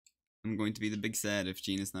I'm going to be the big sad if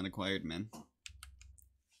Gene is not acquired, man.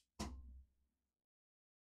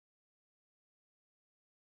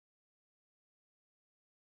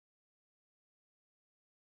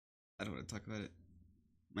 I don't want to talk about it.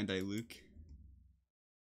 My Diluc.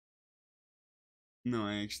 No,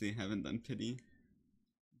 I actually haven't done pity.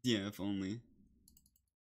 Yeah, if only.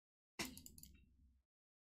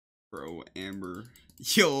 Bro, Amber.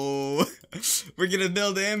 Yo! We're gonna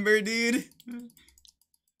build Amber, dude!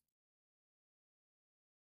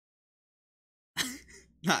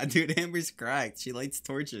 Nah, dude, Amber's cracked. She lights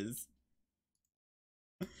torches.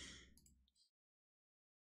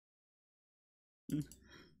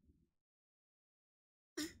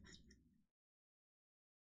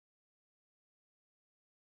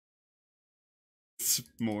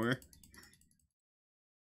 More.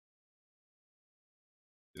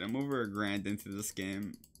 Dude, I'm over $1,000 into this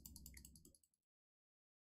game.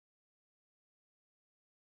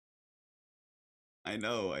 I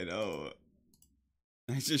know.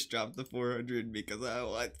 I just dropped the 400 because I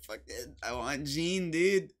want Gene,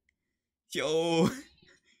 dude. Yo.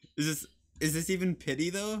 Is this even pity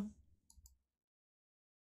though?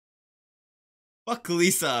 Fuck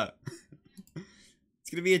Lisa. It's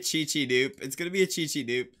gonna be a Chi-Chi dupe. It's gonna be a Chi-Chi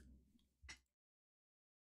dupe.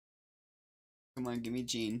 Come on, give me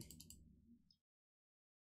Gene.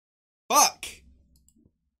 Fuck!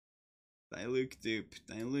 Diluc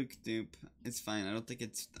dupe. It's fine. I don't think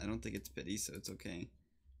it's pity, so it's okay.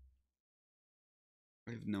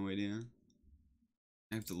 I have no idea.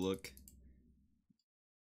 I have to look.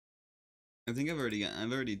 I think I've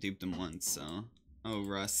already duped him once, so. Oh,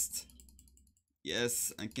 Rust.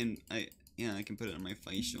 Yes, I can put it on my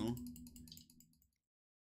facial.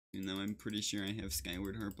 Even though I'm pretty sure I have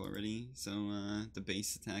Skyward Harp already, so the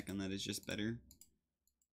base attack on that is just better.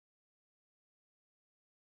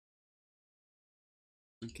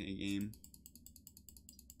 Okay, game.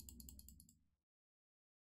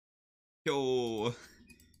 Yo!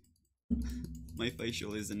 My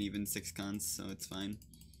facial isn't even 6 cons, so it's fine.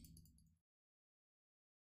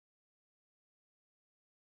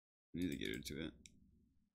 I need to get her to it.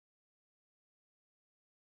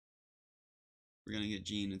 We're gonna get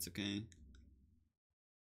Gene, it's okay.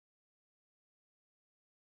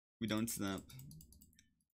 We don't stop.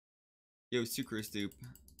 Yo, Sucrose dupe.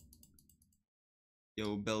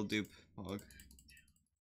 Yo, Bell dupe. Pog.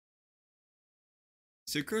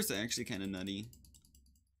 Sucrose is actually kind of nutty.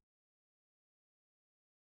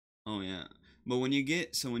 Oh yeah. But when you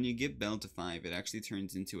get Bell to 5, it actually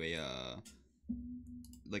turns into a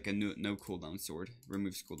like a no cooldown sword.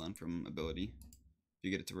 Removes cooldown from ability. If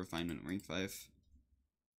you get it to refinement rank 5.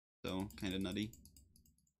 So kinda nutty.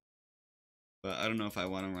 But I don't know if I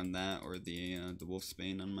want to run that or the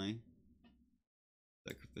Wolfsbane on my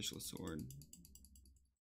sacrificial sword.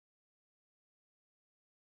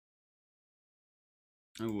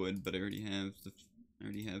 I would, but I already have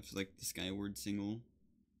like the Skyward single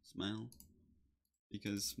smile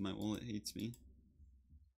because my wallet hates me.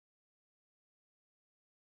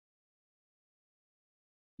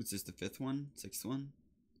 What's this, the 5th one? 6th one?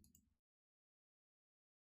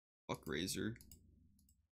 Fuck Razor.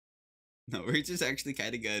 No, Razor's actually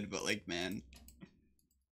kinda good, but like, man.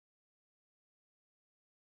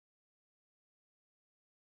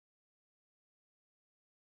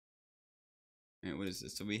 Alright, what is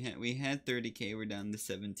this? So we had 30k, we're down to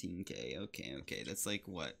 17k. Okay, that's like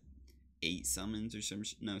what? 8 summons or some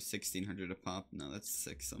no, 1600 a pop. No, that's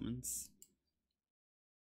 6 summons.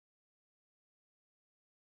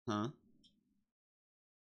 Huh?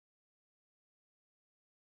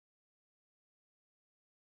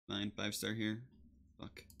 9 5-star here.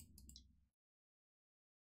 Fuck.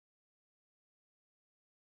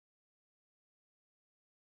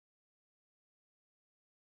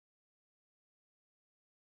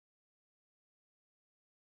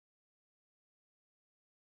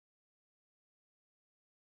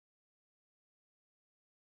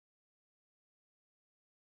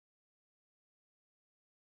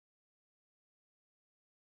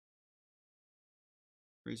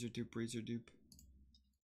 Razor dupe.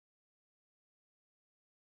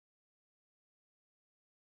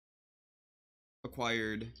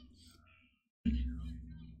 Acquired.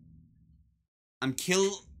 I'm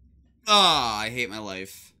kill. Ah, I hate my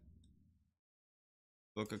life.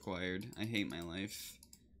 Book acquired. I hate my life.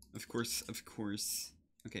 Of course.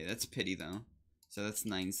 Okay, that's pity though. So that's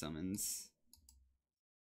 9 summons.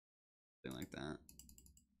 Something like that.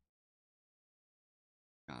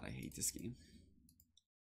 God, I hate this game.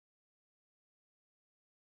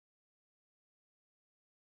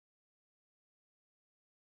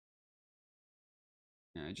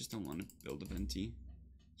 Yeah, I just don't want to build a Venti.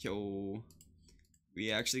 Yo.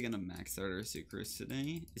 We actually gonna max out our sucrose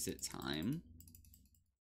today? Is it time?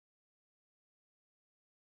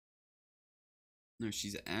 No,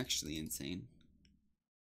 she's actually insane.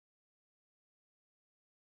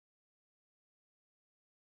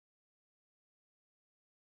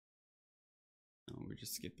 No, we're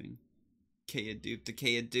just skipping. Kaya dupe to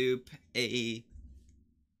Kaya dupe. A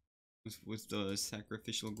with the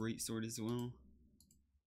sacrificial greatsword as well.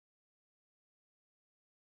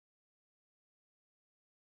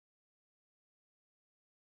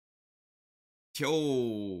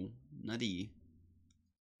 Yo, nutty.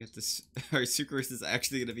 Got this. Our sucrose is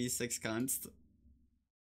actually gonna be 6 const.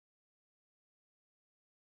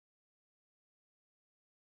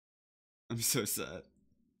 I'm so sad.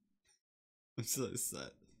 I'm so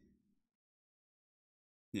sad.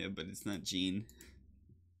 Yeah, but it's not Jean.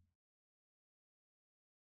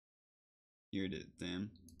 Here it is, damn.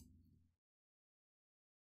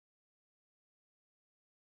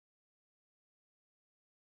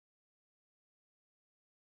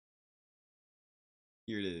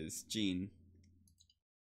 Here it is, Jean.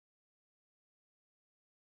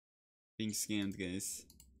 Being scammed, guys.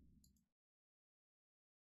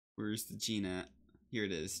 Where's the Jean at? Here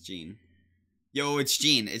it is, Jean. Yo, it's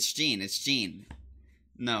Jean. It's Jean. It's Jean.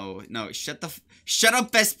 No, no, shut up,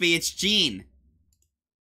 Bestie. It's Jean.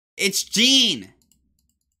 It's Jean.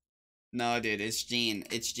 No, dude, it's Jean.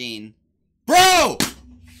 It's Jean. Bro!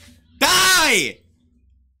 Die!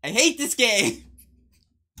 I hate this game.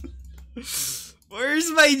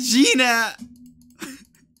 Where's my Jean at?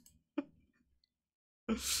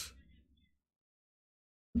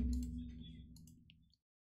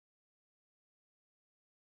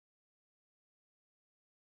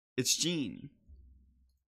 It's Jean.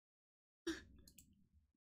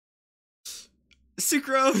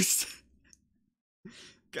 Sucrose!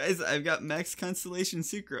 Guys, I've got max constellation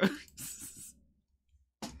sucrose.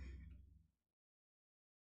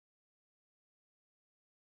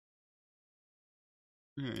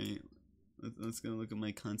 Alright, let's go look at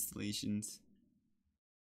my constellations.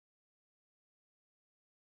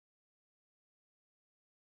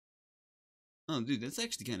 Oh, dude, that's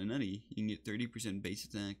actually kind of nutty. You can get 30% base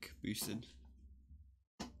attack boosted.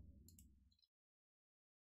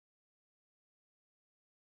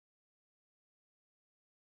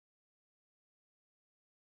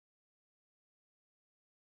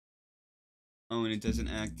 Oh, and it doesn't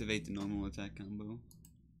activate the normal attack combo.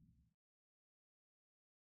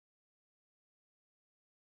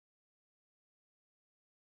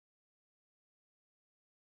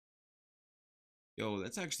 Yo,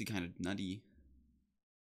 that's actually kind of nutty.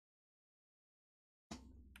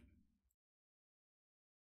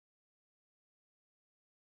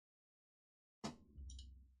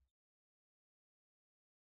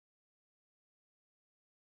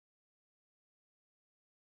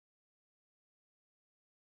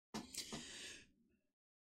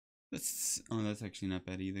 That's actually not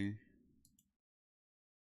bad either.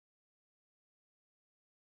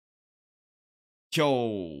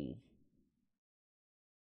 Yo,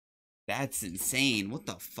 that's insane. What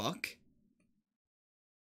the fuck?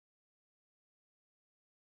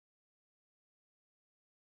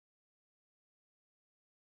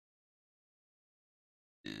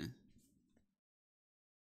 Yeah.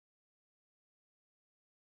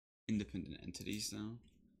 Independent entities, though.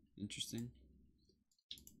 Interesting.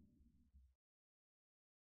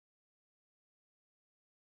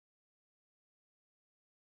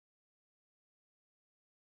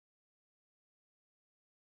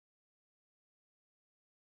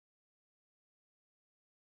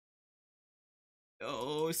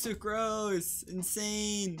 Oh, sucrose!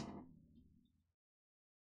 Insane!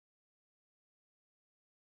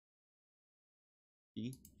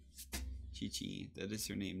 Chi-Chi. That is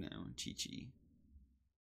her name now. Chi-Chi.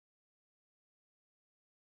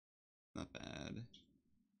 Not bad.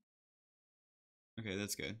 Okay,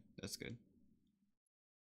 that's good. That's good.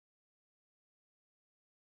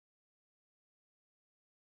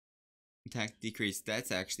 Attack decrease.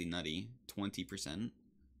 That's actually nutty. 20%.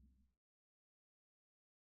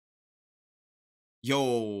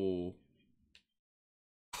 Yo!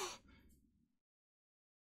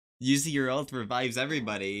 Using your ult revives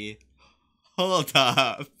everybody. Hold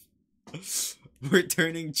up. We're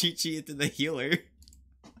turning Chi-Chi into the healer.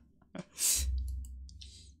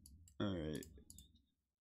 Alright.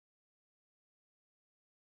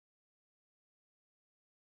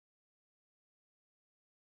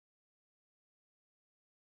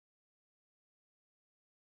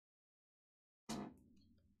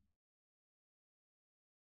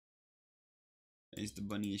 Nice, the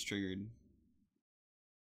bunny is triggered.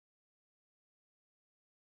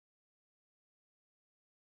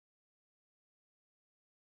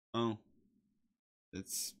 Oh,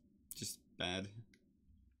 that's just bad.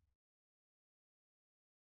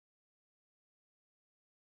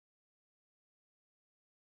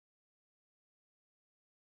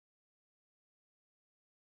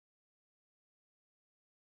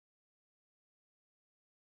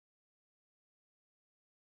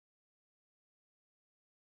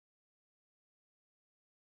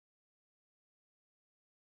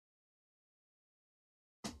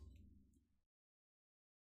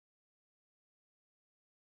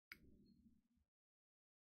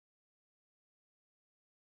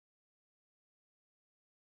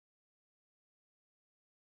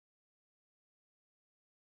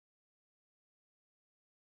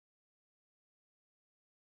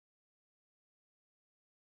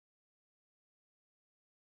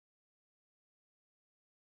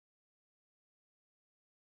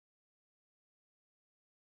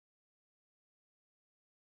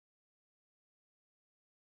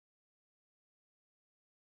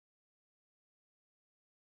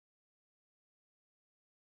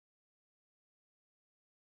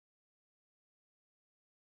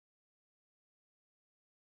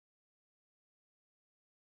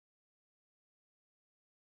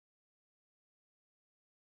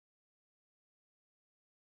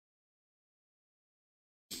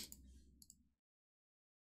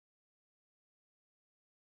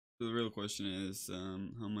 So the real question is,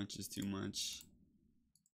 how much is too much?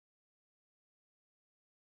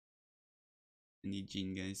 I need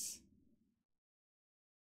Gene, guys.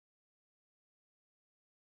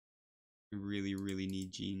 I really, really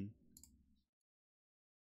need Gene.